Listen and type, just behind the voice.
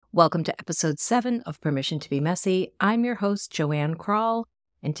Welcome to episode 7 of Permission to be Messy. I'm your host, Joanne Krall,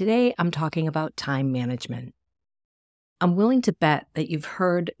 and today I'm talking about time management. I'm willing to bet that you've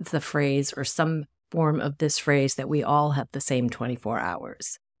heard the phrase or some form of this phrase that we all have the same 24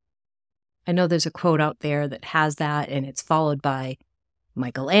 hours. I know there's a quote out there that has that, and it's followed by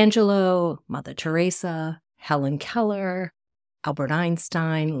Michelangelo, Mother Teresa, Helen Keller, Albert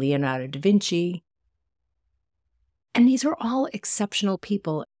Einstein, Leonardo da Vinci. And these are all exceptional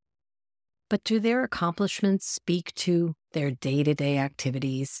people. But do their accomplishments speak to their day-to-day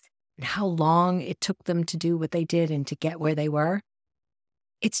activities and how long it took them to do what they did and to get where they were?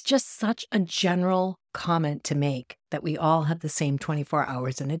 It's just such a general comment to make that we all have the same 24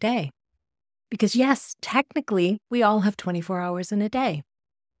 hours in a day. Because yes, technically, we all have 24 hours in a day.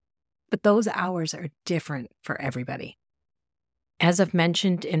 But those hours are different for everybody. As I've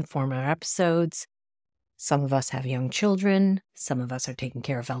mentioned in former episodes, some of us have young children, some of us are taking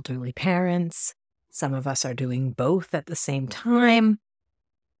care of elderly parents, some of us are doing both at the same time,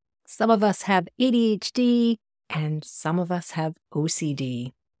 some of us have ADHD, and some of us have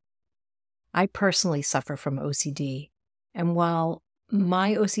OCD. I personally suffer from OCD, and while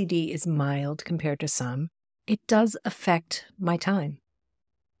my OCD is mild compared to some, it does affect my time.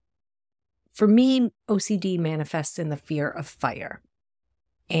 For me, OCD manifests in the fear of fire,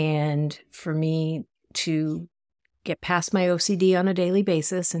 and for me, to get past my OCD on a daily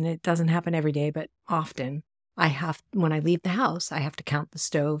basis, and it doesn't happen every day, but often, when I leave the house, I have to count the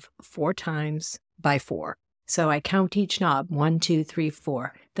stove 4 times by 4. So I count each knob, 1, 2, 3,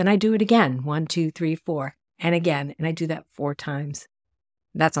 4. Then I do it again, 1, 2, 3, 4, and again, and I do that 4 times.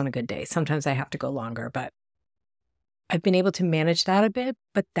 That's on a good day. Sometimes I have to go longer, but I've been able to manage that a bit,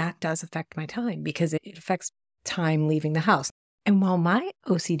 but that does affect my time because it affects time leaving the house. And while my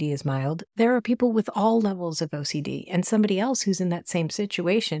OCD is mild, there are people with all levels of OCD, and somebody else who's in that same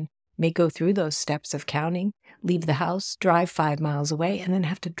situation may go through those steps of counting, leave the house, drive 5 miles away, and then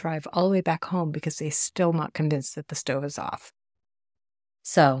have to drive all the way back home because they're still not convinced that the stove is off.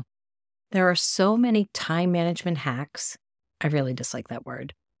 So, there are so many time management hacks, I really dislike that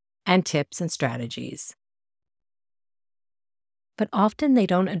word, and tips and strategies. But often they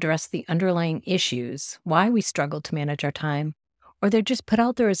don't address the underlying issues, why we struggle to manage our time, or they're just put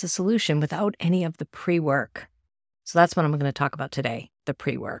out there as a solution without any of the pre-work. So that's what I'm going to talk about today, the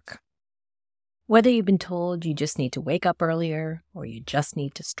pre-work. Whether you've been told you just need to wake up earlier, or you just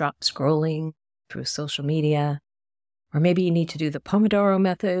need to stop scrolling through social media, or maybe you need to do the Pomodoro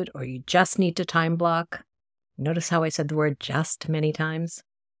method, or you just need to time block. Notice how I said the word just many times?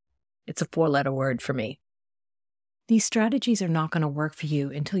 It's a 4-letter word for me. These strategies are not going to work for you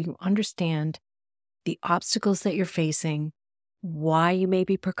until you understand the obstacles that you're facing, why you may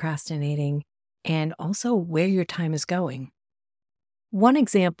be procrastinating, and also where your time is going. One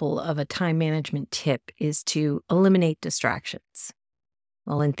example of a time management tip is to eliminate distractions.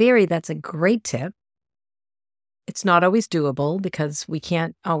 Well, in theory, that's a great tip. It's not always doable because we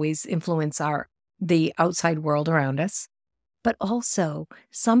can't always influence the outside world around us. But also,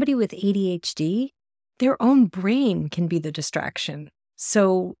 somebody with ADHD, their own brain can be the distraction.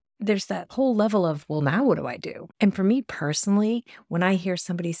 So there's that whole level of, well, now what do I do? And for me personally, when I hear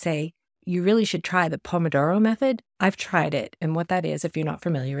somebody say, you really should try the Pomodoro method, I've tried it. And what that is, if you're not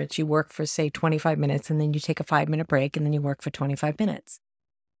familiar, it's you work for, say, 25 minutes, and then you take a 5-minute break, and then you work for 25 minutes.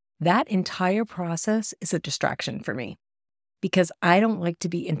 That entire process is a distraction for me because I don't like to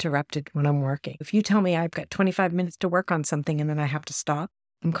be interrupted when I'm working. If you tell me I've got 25 minutes to work on something and then I have to stop,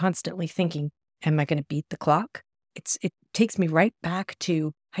 I'm constantly thinking, am I going to beat the clock? It takes me right back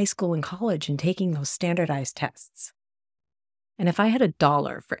to high school and college and taking those standardized tests. And if I had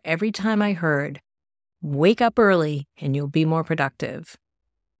 $1 for every time I heard, wake up early and you'll be more productive,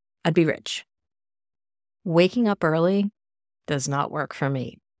 I'd be rich. Waking up early does not work for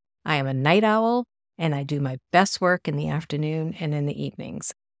me. I am a night owl and I do my best work in the afternoon and in the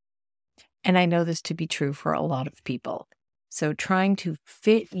evenings. And I know this to be true for a lot of people. So trying to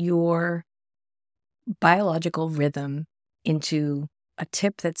fit your biological rhythm into a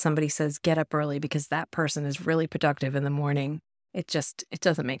tip that somebody says get up early because that person is really productive in the morning, it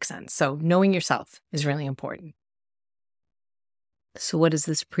doesn't make sense. So knowing yourself is really important. So what is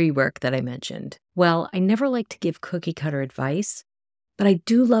this pre-work that I mentioned? Well, I never like to give cookie cutter advice, but I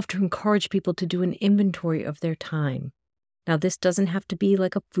do love to encourage people to do an inventory of their time. Now, this doesn't have to be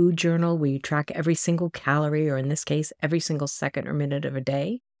like a food journal where you track every single calorie, or in this case, every single second or minute of a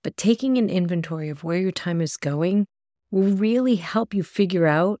day. But taking an inventory of where your time is going will really help you figure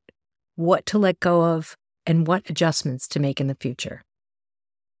out what to let go of and what adjustments to make in the future.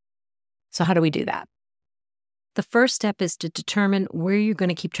 So how do we do that? The first step is to determine where you're going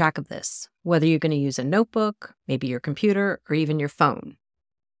to keep track of this, whether you're going to use a notebook, maybe your computer, or even your phone.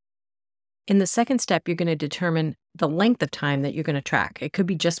 In the second step, you're going to determine the length of time that you're going to track. It could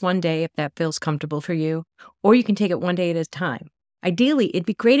be just one day if that feels comfortable for you, or you can take it one day at a time. Ideally, it'd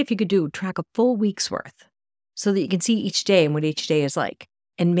be great if you could track a full week's worth so that you can see each day and what each day is like.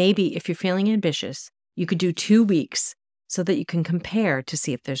 And maybe if you're feeling ambitious, you could do 2 weeks so that you can compare to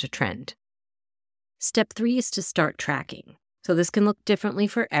see if there's a trend. Step 3 is to start tracking. So this can look differently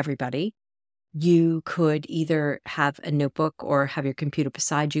for everybody. You could either have a notebook or have your computer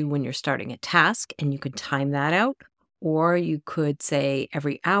beside you when you're starting a task, and you could time that out. Or you could say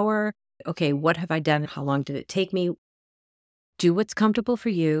every hour, okay, what have I done? How long did it take me? Do what's comfortable for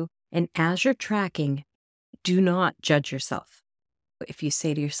you. And as you're tracking, do not judge yourself. If you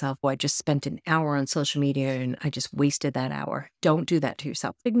say to yourself, well, I just spent an hour on social media and I just wasted that hour, don't do that to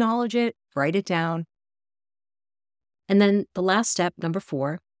yourself. Acknowledge it, write it down. And then the last step, number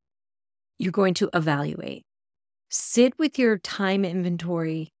 4, you're going to evaluate. Sit with your time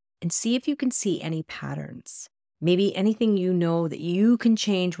inventory and see if you can see any patterns. Maybe anything you know that you can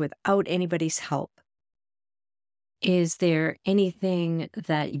change without anybody's help. Is there anything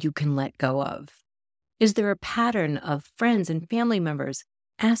that you can let go of? Is there a pattern of friends and family members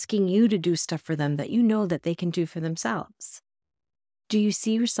asking you to do stuff for them that you know that they can do for themselves? Do you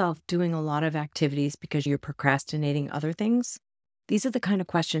see yourself doing a lot of activities because you're procrastinating other things? These are the kind of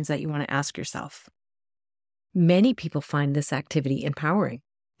questions that you want to ask yourself. Many people find this activity empowering.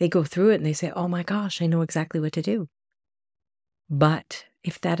 They go through it and they say, oh my gosh, I know exactly what to do. But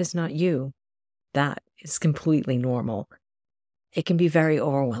if that is not you, that is completely normal. It can be very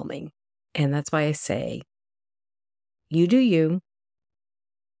overwhelming. And that's why I say, you do you.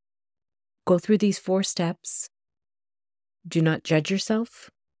 Go through these 4 steps. Do not judge yourself.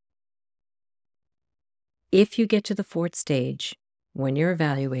 If you get to the 4th stage, when you're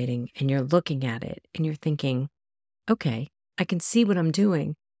evaluating and you're looking at it and you're thinking, okay, I can see what I'm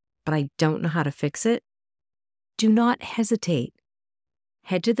doing, but I don't know how to fix it, do not hesitate.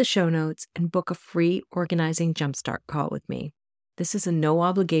 Head to the show notes and book a free organizing jumpstart call with me. This is a no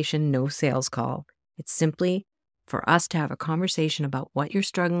obligation, no sales call. It's simply for us to have a conversation about what you're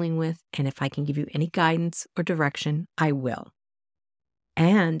struggling with, and if I can give you any guidance or direction, I will.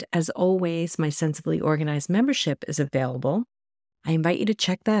 And as always, my Sensibly Organized membership is available. I invite you to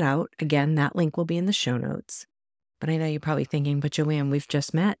check that out. Again, that link will be in the show notes. But I know you're probably thinking, but Joanne, we've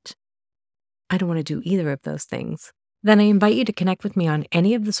just met. I don't want to do either of those things. Then I invite you to connect with me on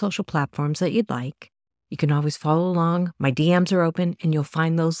any of the social platforms that you'd like. You can always follow along. My DMs are open, and you'll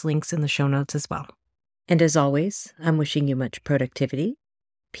find those links in the show notes as well. And as always, I'm wishing you much productivity,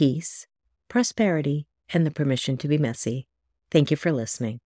 peace, prosperity, and the permission to be messy. Thank you for listening.